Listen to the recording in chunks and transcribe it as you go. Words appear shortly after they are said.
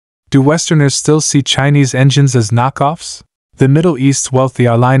Do Westerners still see Chinese engines as knockoffs? The Middle East's wealthy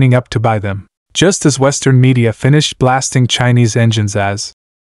are lining up to buy them, just as Western media finished blasting Chinese engines as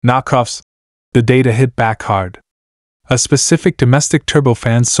knockoffs. The data hit back hard. A specific domestic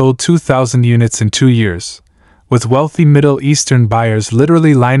turbofan sold 2,000 units in 2 years, with wealthy Middle Eastern buyers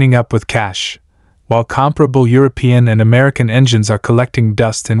literally lining up with cash, while comparable European and American engines are collecting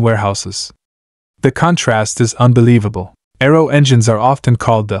dust in warehouses. The contrast is unbelievable. Aero engines are often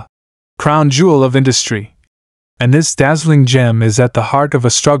called the crown jewel of industry, and this dazzling gem is at the heart of a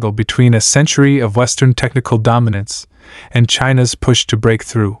struggle between a century of Western technical dominance and China's push to break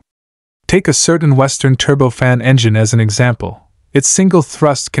through. Take a certain Western turbofan engine as an example. Its single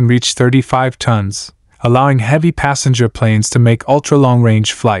thrust can reach 35 tons, allowing heavy passenger planes to make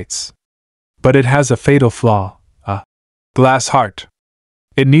ultra-long-range flights. But it has a fatal flaw, a glass heart.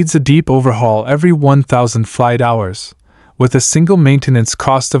 It needs a deep overhaul every 1,000 flight hours, with a single maintenance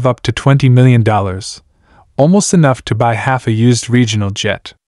cost of up to $20 million, almost enough to buy half a used regional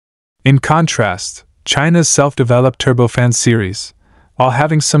jet. In contrast, China's self-developed turbofan series, while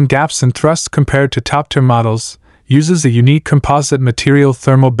having some gaps in thrust compared to top-tier models, uses a unique composite material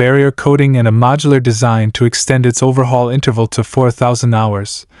thermal barrier coating and a modular design to extend its overhaul interval to 4,000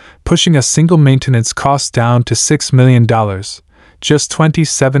 hours, pushing a single maintenance cost down to $6 million, just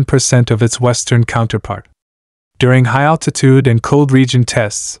 27% of its Western counterpart. During high-altitude and cold region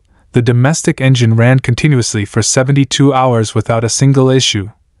tests, the domestic engine ran continuously for 72 hours without a single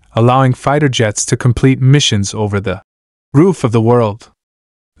issue, allowing fighter jets to complete missions over the roof of the world.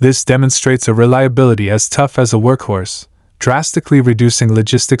 This demonstrates a reliability as tough as a workhorse, drastically reducing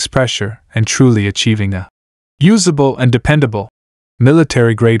logistics pressure and truly achieving a usable and dependable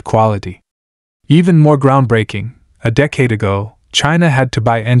military-grade quality. Even more groundbreaking, a decade ago, China had to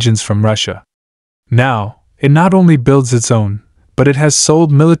buy engines from Russia. Now, it not only builds its own, but it has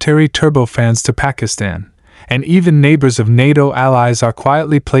sold military turbofans to Pakistan, and even neighbors of NATO allies are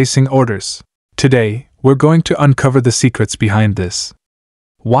quietly placing orders. Today, we're going to uncover the secrets behind this.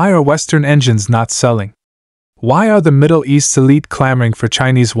 Why are Western engines not selling? Why are the Middle East's elite clamoring for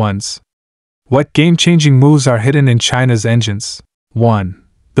Chinese ones? What game-changing moves are hidden in China's engines? 1.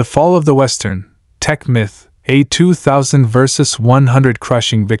 The fall of the Western tech myth, a 2000 versus 100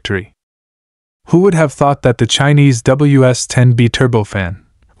 crushing victory. Who would have thought that the Chinese WS-10B turbofan,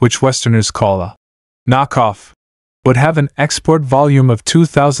 which Westerners call a knockoff, would have an export volume of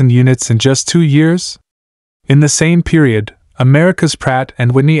 2,000 units in just 2 years? In the same period, America's Pratt &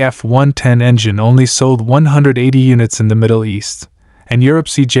 Whitney F-110 engine only sold 180 units in the Middle East, and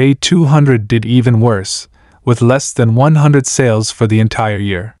Europe's EJ-200 did even worse, with less than 100 sales for the entire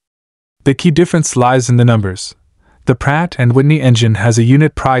year. The key difference lies in the numbers. The Pratt & Whitney engine has a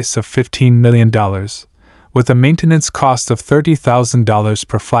unit price of $15 million, with a maintenance cost of $30,000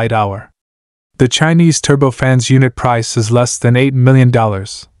 per flight hour. The Chinese turbofan's unit price is less than $8 million,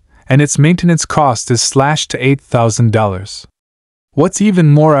 and its maintenance cost is slashed to $8,000. What's even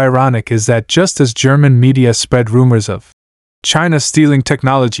more ironic is that just as German media spread rumors of China stealing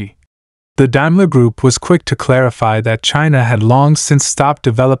technology, the Daimler Group was quick to clarify that China had long since stopped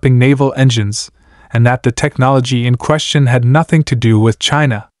developing naval engines, and that the technology in question had nothing to do with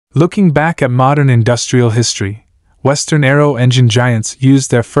China. Looking back at modern industrial history, Western aero engine giants used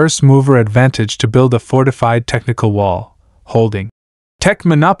their first-mover advantage to build a fortified technical wall, holding tech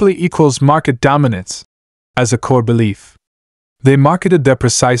monopoly equals market dominance as a core belief. They marketed their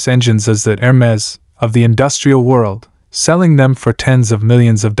precise engines as the Hermes of the industrial world, selling them for tens of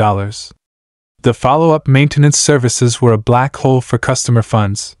millions of dollars. The follow-up maintenance services were a black hole for customer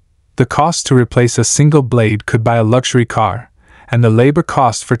funds. The cost to replace a single blade could buy a luxury car, and the labor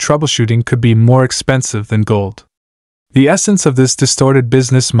cost for troubleshooting could be more expensive than gold. The essence of this distorted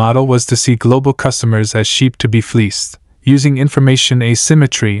business model was to see global customers as sheep to be fleeced, using information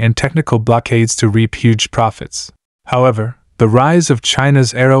asymmetry and technical blockades to reap huge profits. However, the rise of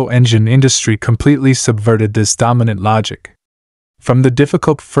China's aero engine industry completely subverted this dominant logic. From the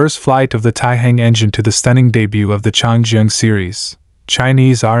difficult first flight of the Taihang engine to the stunning debut of the Changjiang series,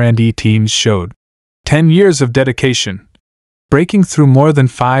 Chinese R&D teams showed 10 years of dedication, breaking through more than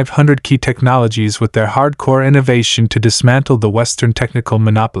 500 key technologies with their hardcore innovation to dismantle the Western technical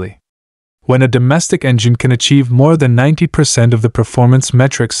monopoly. When a domestic engine can achieve more than 90% of the performance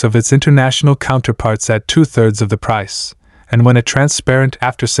metrics of its international counterparts at 2/3 of the price, and when a transparent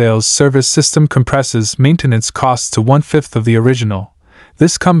after-sales service system compresses maintenance costs to 1/5 of the original,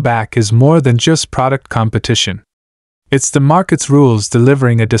 this comeback is more than just product competition. It's the market's rules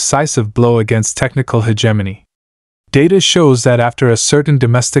delivering a decisive blow against technical hegemony. Data shows that after a certain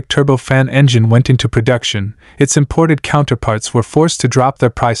domestic turbofan engine went into production, its imported counterparts were forced to drop their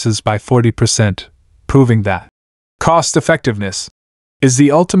prices by 40%, proving that cost-effectiveness is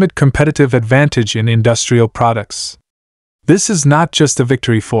the ultimate competitive advantage in industrial products. This is not just a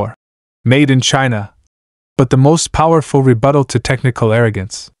victory for made in China, but the most powerful rebuttal to technical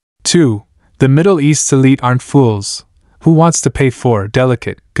arrogance. 2. The Middle East's elite aren't fools. Who wants to pay for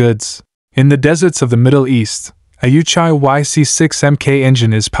delicate goods? In the deserts of the Middle East, a Yuchai YC6MK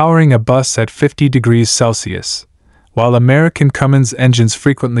engine is powering a bus at 50 degrees Celsius, while American Cummins engines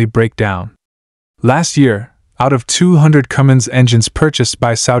frequently break down. Last year, out of 200 Cummins engines purchased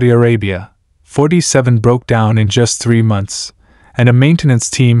by Saudi Arabia, 47 broke down in just 3 months, and a maintenance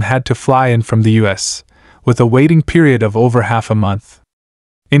team had to fly in from the US, with a waiting period of over half a month.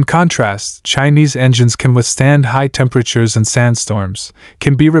 In contrast, Chinese engines can withstand high temperatures and sandstorms,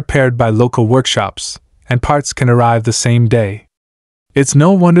 can be repaired by local workshops, and parts can arrive the same day. It's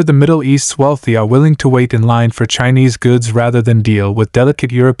no wonder the Middle East's wealthy are willing to wait in line for Chinese goods rather than deal with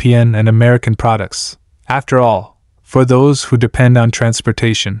delicate European and American products. After all, for those who depend on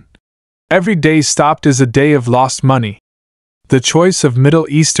transportation, every day stopped is a day of lost money. The choice of Middle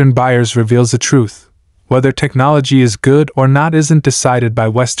Eastern buyers reveals the truth. Whether technology is good or not isn't decided by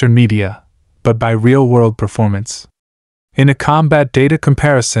Western media, but by real-world performance. In a combat data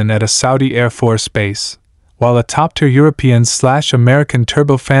comparison at a Saudi Air Force base, while a top-tier European/American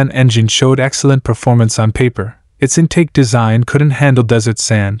turbofan engine showed excellent performance on paper, its intake design couldn't handle desert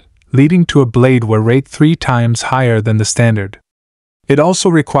sand, leading to a blade wear rate 3 times higher than the standard. It also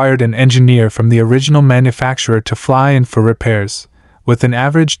required an engineer from the original manufacturer to fly in for repairs, with an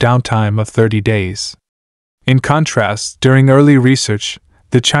average downtime of 30 days. In contrast, during early research,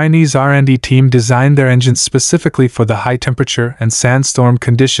 the Chinese R&D team designed their engines specifically for the high temperature and sandstorm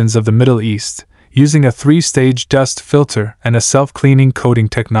conditions of the Middle East, using a 3-stage dust filter and a self-cleaning coating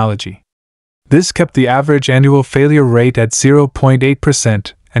technology. This kept the average annual failure rate at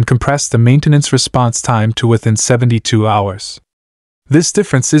 0.8% and compressed the maintenance response time to within 72 hours. This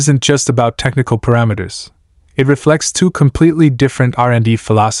difference isn't just about technical parameters. It reflects 2 completely different R&D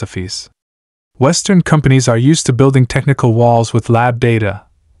philosophies. Western companies are used to building technical walls with lab data,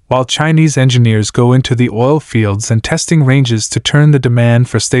 while Chinese engineers go into the oil fields and testing ranges to turn the demand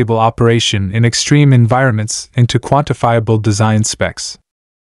for stable operation in extreme environments into quantifiable design specs.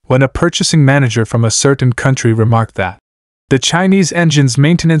 When a purchasing manager from a certain country remarked that the Chinese engine's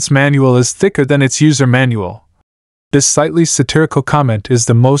maintenance manual is thicker than its user manual, this slightly satirical comment is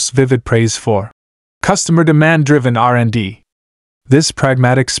the most vivid praise for customer demand-driven R&D. This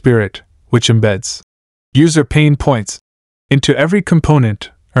pragmatic spirit, which embeds user pain points into every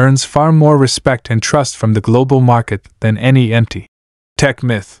component, earns far more respect and trust from the global market than any empty tech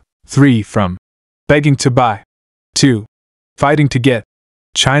myth. 3. From begging to buy to fighting to get,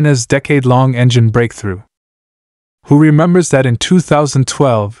 China's decade-long engine breakthrough. Who remembers that in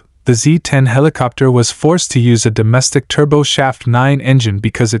 2012, the Z-10 helicopter was forced to use a domestic turboshaft 9 engine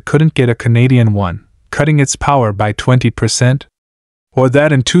because it couldn't get a Canadian one, cutting its power by 20%? Or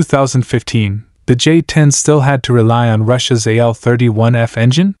that in 2015, the J-10 still had to rely on Russia's AL-31F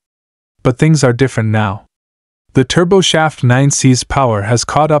engine? But things are different now. The turboshaft 9C's power has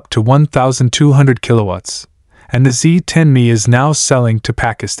caught up to 1,200 kilowatts, and the Z-10Me is now selling to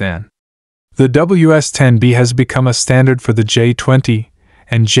Pakistan. The WS-10B has become a standard for the J-20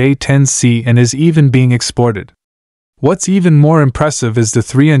 and J-10C and is even being exported. What's even more impressive is the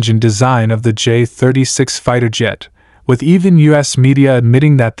 3-engine design of the J-36 fighter jet, with even US media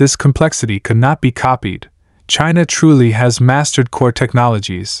admitting that this complexity could not be copied. China truly has mastered core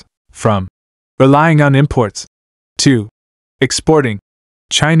technologies, from relying on imports to exporting.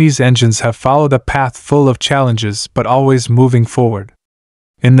 Chinese engines have followed a path full of challenges but always moving forward.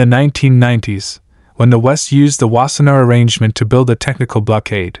 In the 1990s, when the West used the Wassenaar arrangement to build a technical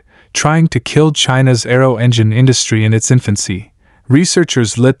blockade, trying to kill China's Aero engine industry in its infancy,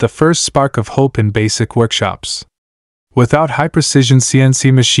 researchers lit the first spark of hope in basic workshops. Without high-precision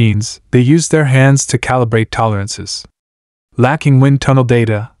CNC machines, they used their hands to calibrate tolerances. Lacking wind tunnel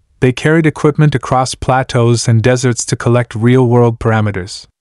data, they carried equipment across plateaus and deserts to collect real-world parameters.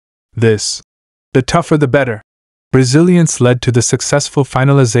 The tougher the better. Resilience led to the successful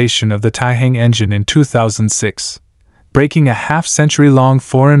finalization of the Taihang engine in 2006, breaking a half-century-long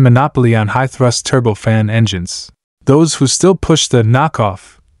foreign monopoly on high-thrust turbofan engines. Those who still push the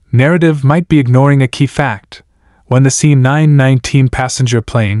knockoff narrative might be ignoring a key fact. When the C919 passenger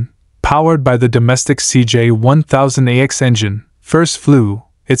plane, powered by the domestic CJ1000AX engine, first flew,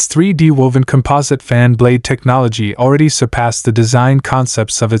 its 3D woven composite fan blade technology already surpassed the design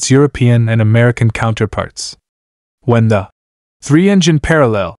concepts of its European and American counterparts. When the three-engine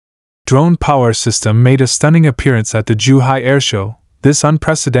parallel drone power system made a stunning appearance at the Zhuhai Airshow, this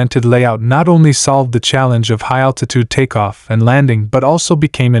unprecedented layout not only solved the challenge of high-altitude takeoff and landing but also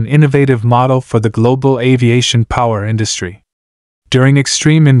became an innovative model for the global aviation power industry. During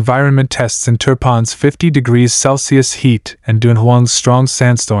extreme environment tests in Turpan's 50 degrees Celsius heat and Dunhuang's strong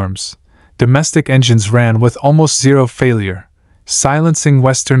sandstorms, domestic engines ran with almost zero failure, silencing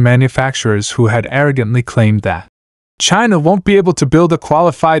Western manufacturers who had arrogantly claimed that China won't be able to build a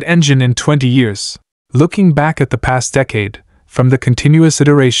qualified engine in 20 years. Looking back at the past decade, from the continuous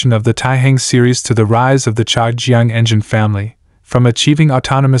iteration of the Taihang series to the rise of the Zhejiang engine family, from achieving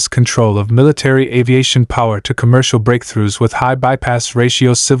autonomous control of military aviation power to commercial breakthroughs with high bypass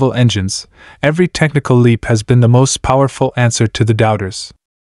ratio civil engines, every technical leap has been the most powerful answer to the doubters.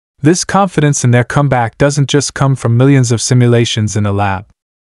 This confidence in their comeback doesn't just come from millions of simulations in a lab.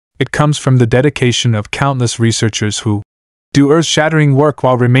 It comes from the dedication of countless researchers who do earth-shattering work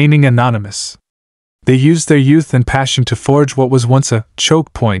while remaining anonymous. They used their youth and passion to forge what was once a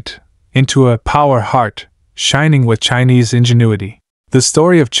choke point into a power heart, shining with Chinese ingenuity. The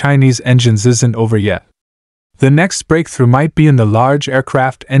story of Chinese engines isn't over yet. The next breakthrough might be in the large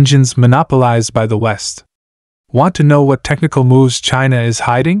aircraft engines monopolized by the West. Want to know what technical moves China is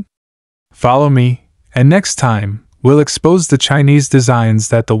hiding? Follow me, and next time, we'll expose the Chinese designs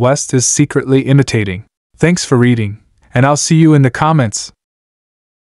that the West is secretly imitating. Thanks for reading, and I'll see you in the comments.